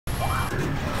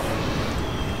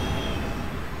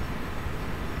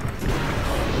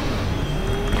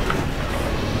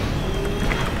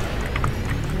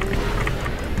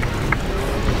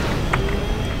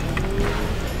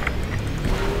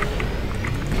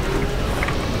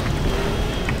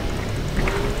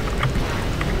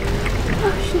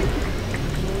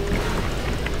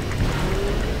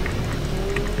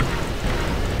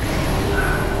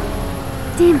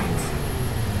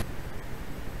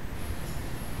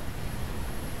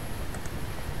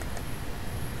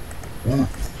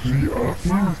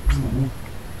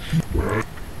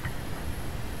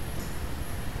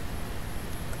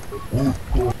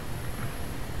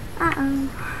Uh-oh.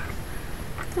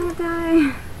 Don't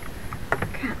die.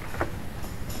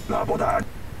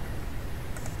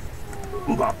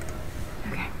 Crap.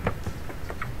 Okay.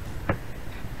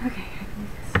 Okay, I can do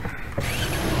this.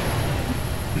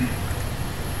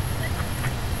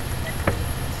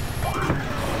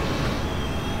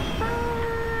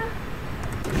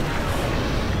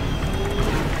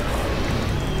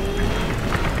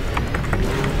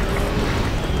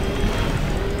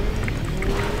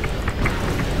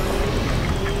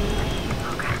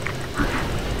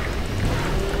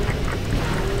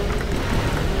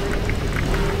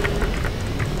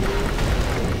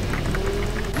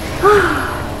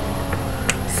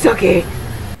 Suck it!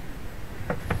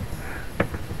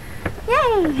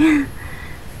 Yay!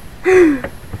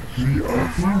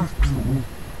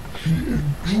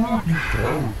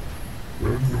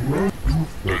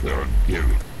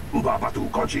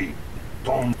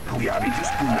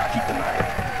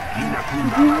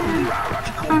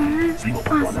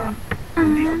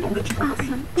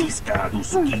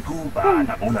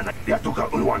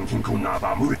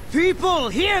 People,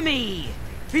 hear me!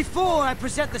 Before I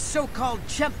present the so-called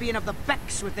champion of the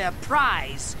Becks with their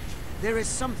prize, there is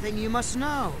something you must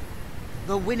know.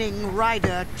 The winning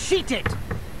rider cheated!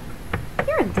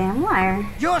 You're a damn liar.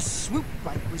 Your swoop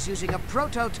bike was using a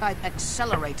prototype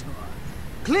accelerator.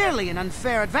 Clearly an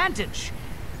unfair advantage.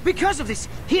 Because of this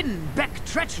hidden Beck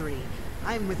treachery,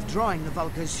 I'm withdrawing the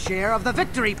Vulca's share of the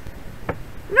victory.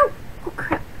 No! Oh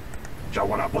crap.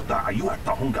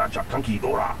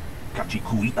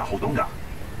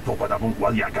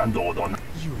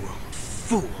 You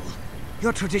fool!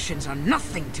 Your traditions are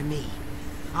nothing to me.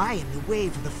 I am the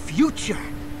wave of the future.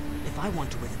 If I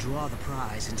want to withdraw the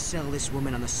prize and sell this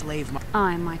woman on the slave market...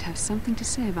 I might have something to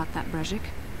say about that, Brezhik.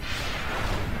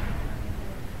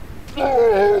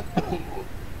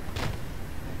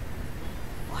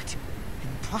 What?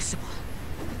 Impossible.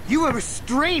 You were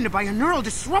restrained by a neural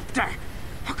disruptor.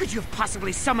 How could you have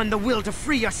possibly summoned the will to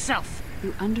free yourself?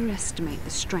 You underestimate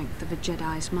the strength of a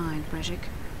Jedi's mind, Brezhik.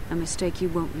 A mistake you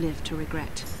won't live to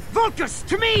regret. Vulcus,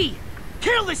 to me!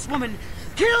 Kill this woman!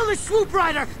 Kill the swoop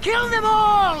rider! Kill them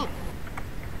all!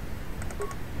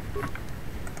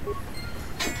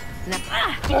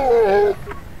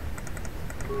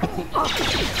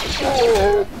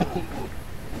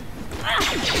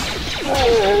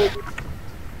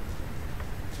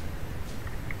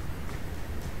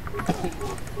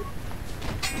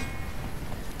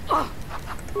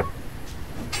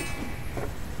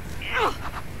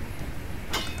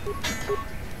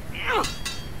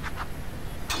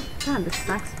 God, this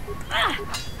sucks.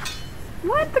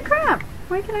 What the crap?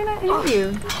 Why can I not hit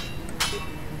you?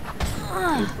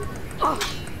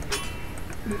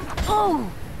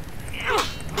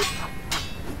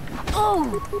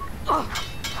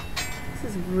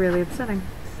 This is really upsetting.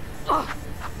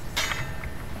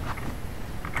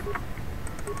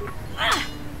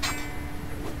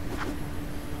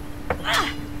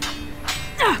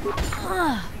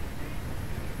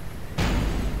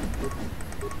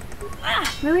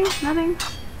 Really? Nothing?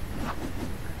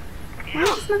 Why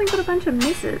is this nothing but a bunch of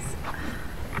misses?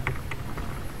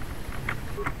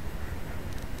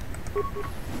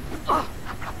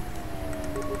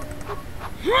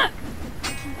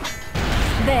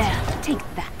 There, take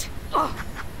that.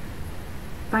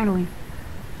 Finally.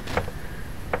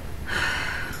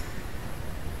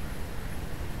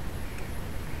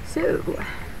 So,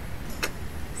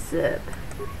 sup?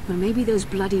 Well, maybe those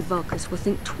bloody Vulcans will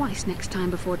think twice next time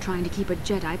before trying to keep a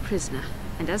Jedi prisoner.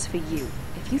 And as for you,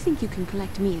 if you think you can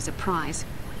collect me as a prize...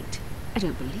 Wait, I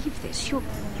don't believe this. You're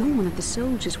one of the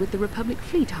soldiers with the Republic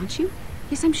fleet, aren't you?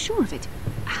 Yes, I'm sure of it.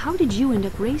 How did you end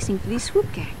up racing for these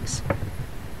swoop gangs?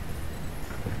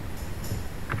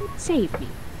 Save me.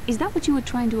 Is that what you were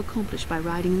trying to accomplish by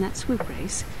riding in that swoop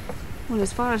race? Well,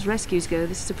 as far as rescues go,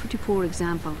 this is a pretty poor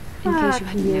example. In case you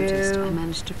hadn't noticed, I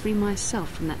managed to free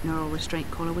myself from that neural restraint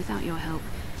collar without your help.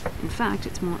 In fact,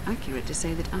 it's more accurate to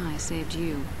say that I saved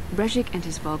you. Brezhik and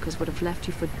his Vulcans would have left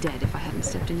you for dead if I hadn't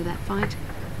stepped into that fight.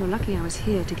 You're lucky I was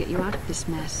here to get you out of this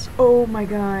mess. Oh my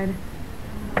god.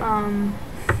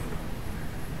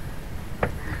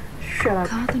 Shut up.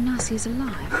 Karth Onasi is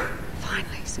alive.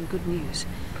 Finally, some good news.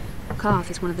 Karth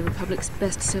is one of the Republic's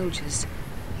best soldiers.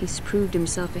 He's proved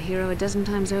himself a hero a dozen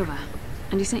times over.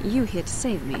 And he sent you here to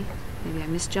save me. Maybe I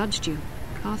misjudged you.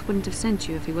 Karth wouldn't have sent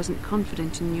you if he wasn't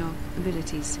confident in your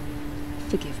abilities.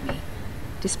 Forgive me.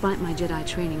 Despite my Jedi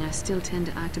training, I still tend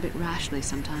to act a bit rashly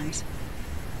sometimes.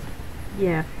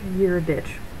 Yeah, you're a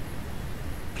bitch.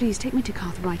 please take me to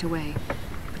Koth right away.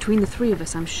 Between the three of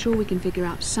us, I'm sure we can figure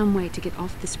out some way to get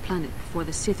off this planet before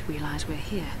the Sith realize we're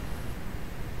here.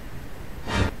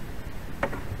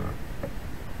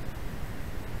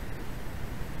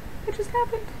 What just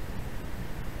happened?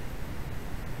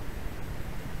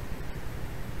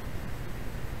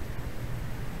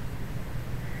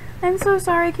 I'm so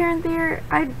sorry, Karen Thayer.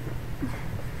 I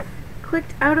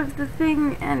clicked out of the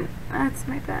thing and that's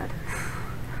my bad.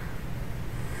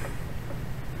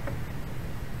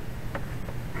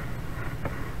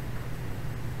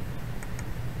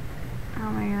 Oh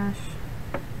my gosh.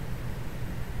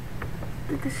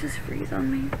 Did this just freeze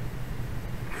on me?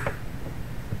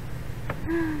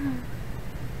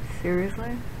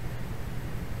 Seriously?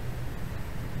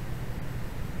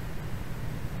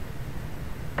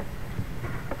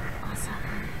 Awesome.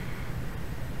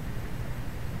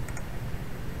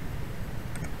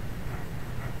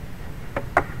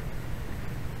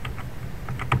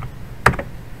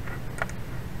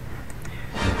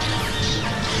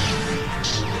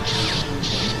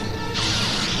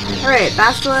 Alright,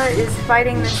 Bastila is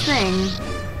fighting this thing.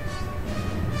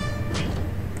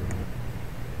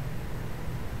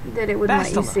 That it wouldn't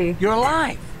let you see. You're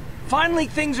alive! Finally,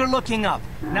 things are looking up.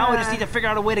 Now we just need to figure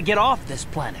out a way to get off this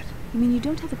planet. You mean you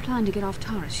don't have a plan to get off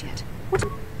Taurus yet? What?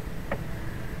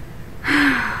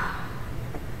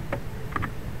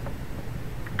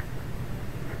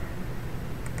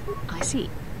 I see.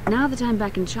 Now that I'm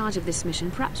back in charge of this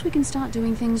mission, perhaps we can start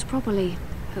doing things properly.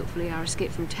 Hopefully our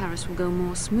escape from Taurus will go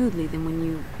more smoothly than when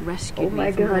you rescued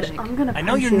me from Magic. I'm gonna I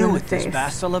know you're new at this,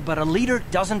 Bastila, but a leader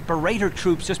doesn't berate her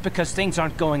troops just because things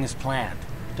aren't going as planned.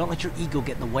 Don't let your ego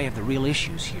get in the way of the real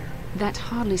issues here. That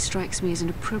hardly strikes me as an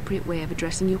appropriate way of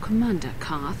addressing your commander,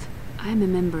 Karth. I am a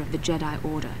member of the Jedi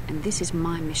Order, and this is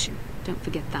my mission. Don't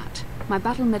forget that. My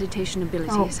battle meditation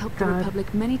ability has helped the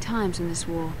Republic many times in this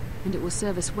war, and it will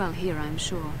serve us well here, I am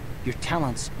sure. Your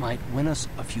talents might win us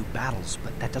a few battles,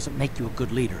 but that doesn't make you a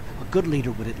good leader. A good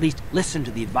leader would at least listen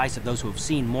to the advice of those who have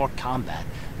seen more combat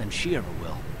than she ever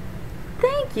will.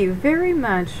 Thank you very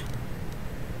much.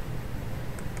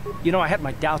 You know, I had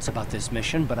my doubts about this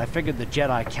mission, but I figured the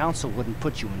Jedi Council wouldn't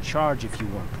put you in charge if you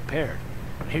weren't prepared.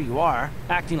 But here you are,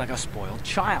 acting like a spoiled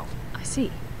child. I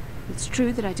see. It's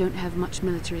true that I don't have much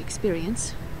military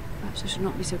experience. Perhaps I should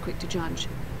not be so quick to judge.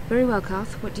 Very well,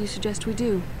 Karth. What do you suggest we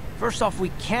do? First off, we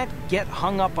can't get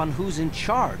hung up on who's in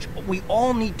charge. We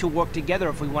all need to work together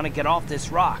if we want to get off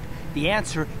this rock. The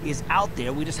answer is out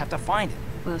there, we just have to find it.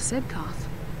 Well said, Karth.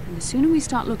 And the sooner we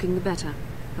start looking, the better.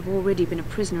 I've already been a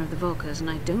prisoner of the Vulkars, and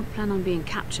I don't plan on being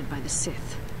captured by the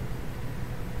Sith.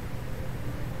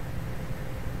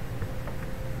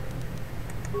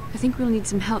 I think we'll need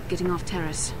some help getting off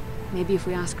Taurus. Maybe if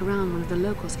we ask around, one of the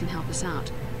locals can help us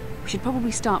out. We should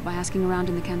probably start by asking around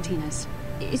in the cantinas.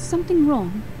 Is something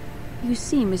wrong? You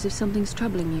seem as if something's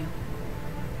troubling you.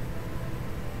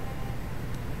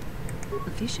 A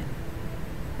vision?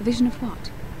 A vision of what?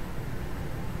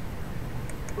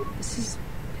 It's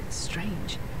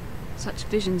strange. Such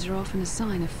visions are often a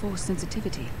sign of Force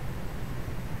sensitivity.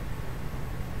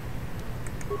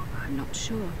 I'm not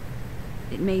sure.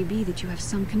 It may be that you have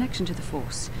some connection to the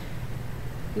Force.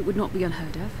 It would not be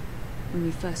unheard of. When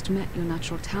we first met, your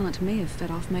natural talent may have fed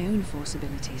off my own Force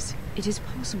abilities. It is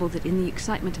possible that in the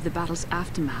excitement of the battle's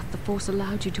aftermath, the Force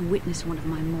allowed you to witness one of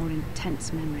my more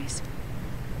intense memories.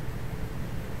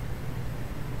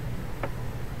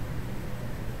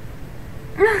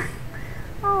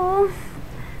 Oh,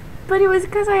 but it was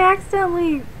because I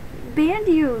accidentally banned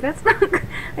you. That's not...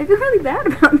 I feel really bad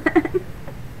about that.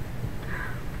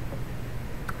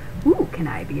 Ooh, can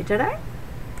I be a Jedi?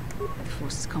 The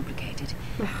Force is complicated.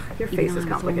 Your face is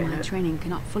Even I, with all my complicated. training,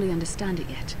 cannot fully understand it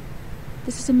yet.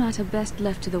 This is a matter best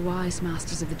left to the wise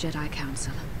masters of the Jedi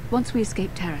Council. Once we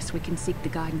escape Taurus, we can seek the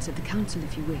guidance of the Council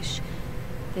if you wish.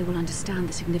 They will understand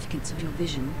the significance of your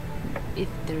vision, if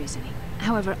there is any.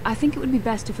 However, I think it would be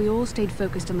best if we all stayed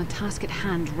focused on the task at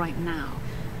hand right now.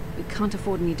 We can't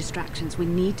afford any distractions. We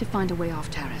need to find a way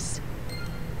off Taurus.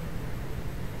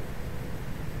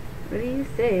 What do you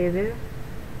say, boo?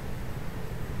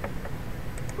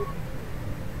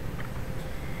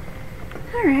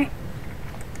 Alright.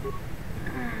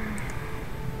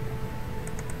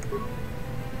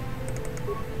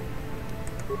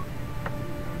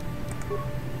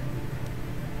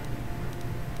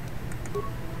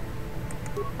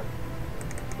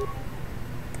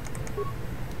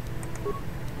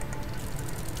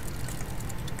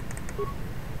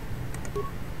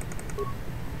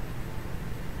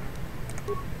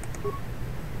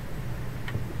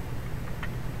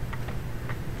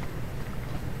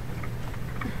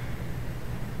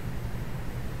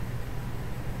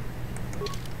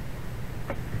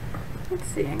 Let's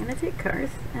see, I'm gonna take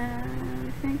Karth, and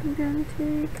I think I'm gonna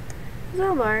take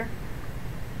Zalbar.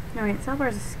 No wait,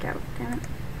 Zalbar's a scout, damn it.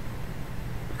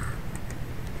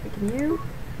 Taking you.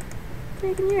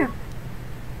 Taking you.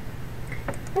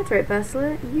 That's right,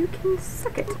 Basila, you can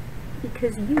suck it.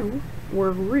 Because you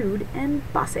were rude and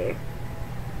bossy.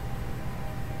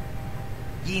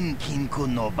 Yeah,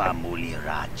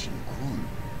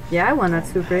 I won that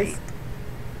swoop race.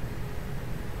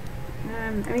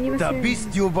 I mean, you assume...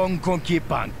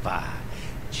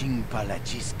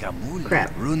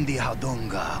 Crap.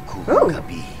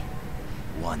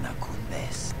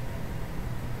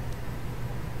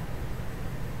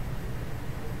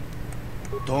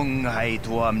 Tonghai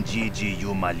tuam gigi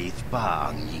yumalith pa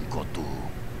ang yingkotu.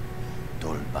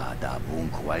 Tolbada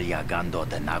bunkwalya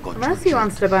de nago. Unless he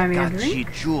wants to buy me a drink,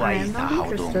 I am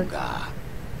not interested.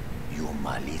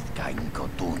 Yumalith ka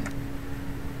inkotun.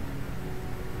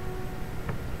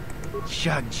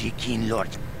 Shagji kin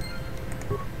lord.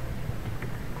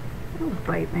 Don't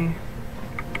bite me.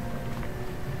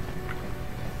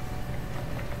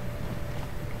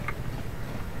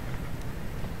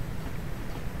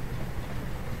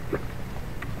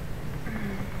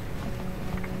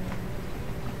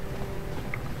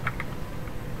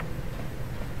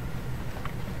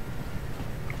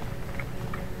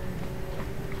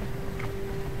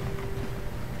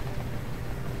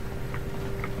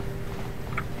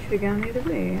 Should have gone the other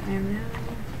way. I am now...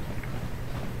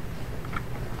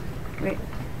 Wait.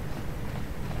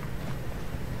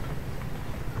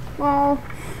 Well...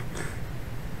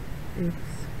 Oops.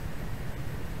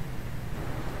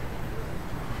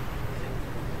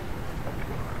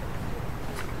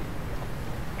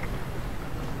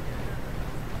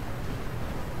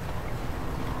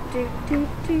 Do do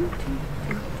do do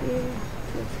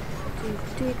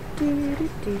do do do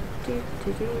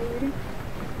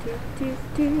do do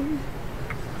do.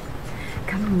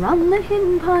 Come run the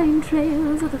hidden pine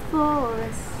trails of the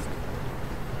forest.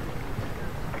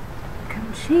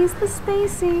 Come chase the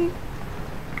spacey.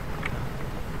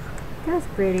 That's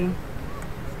pretty.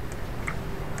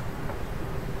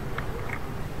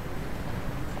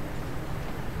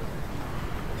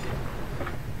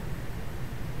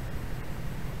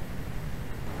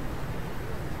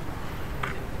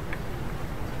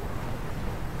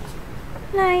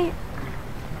 Night.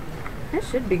 I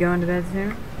should be going to bed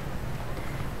soon,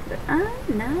 but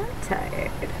I'm not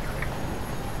tired.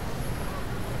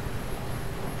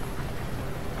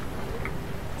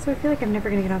 So I feel like I'm never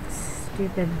gonna get off this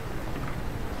stupid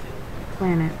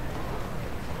planet.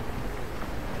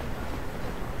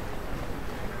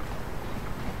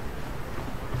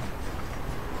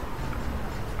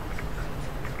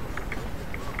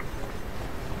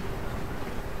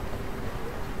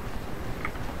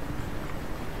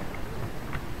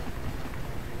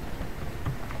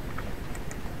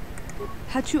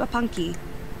 Hachu apanki.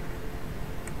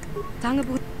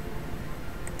 Tangabu.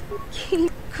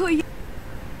 Kikoy.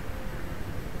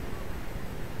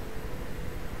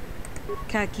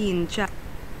 Kakin cha.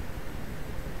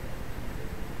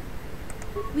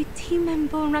 Witi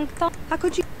membo rang thong.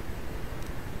 Hakoji.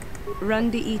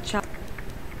 Rundi icha.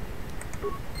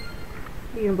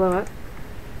 You gonna blow up?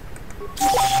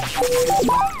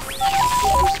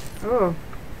 Oh.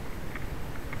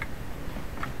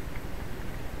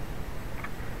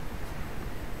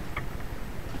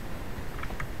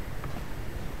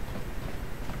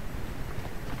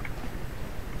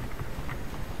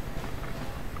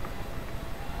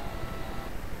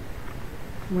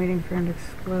 I'm waiting for him to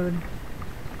explode.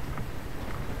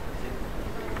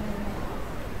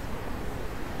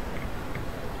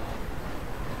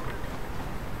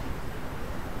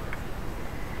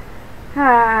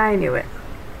 I knew it.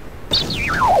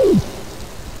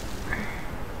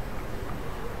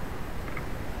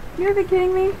 You gotta be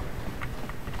kidding me?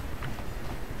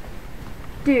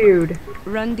 Dude.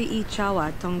 Rundi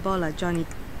ichawa tongbola Johnny.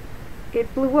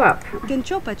 It blew up.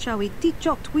 Genchopa chawi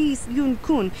tichok twis yun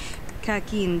kun.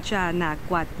 Kakin cha na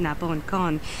kwat na bon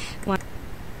kon.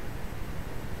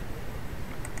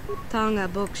 Tonga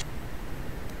book.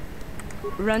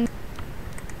 Run.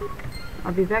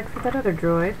 I'll be back for that other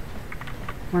droid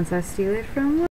once I steal it from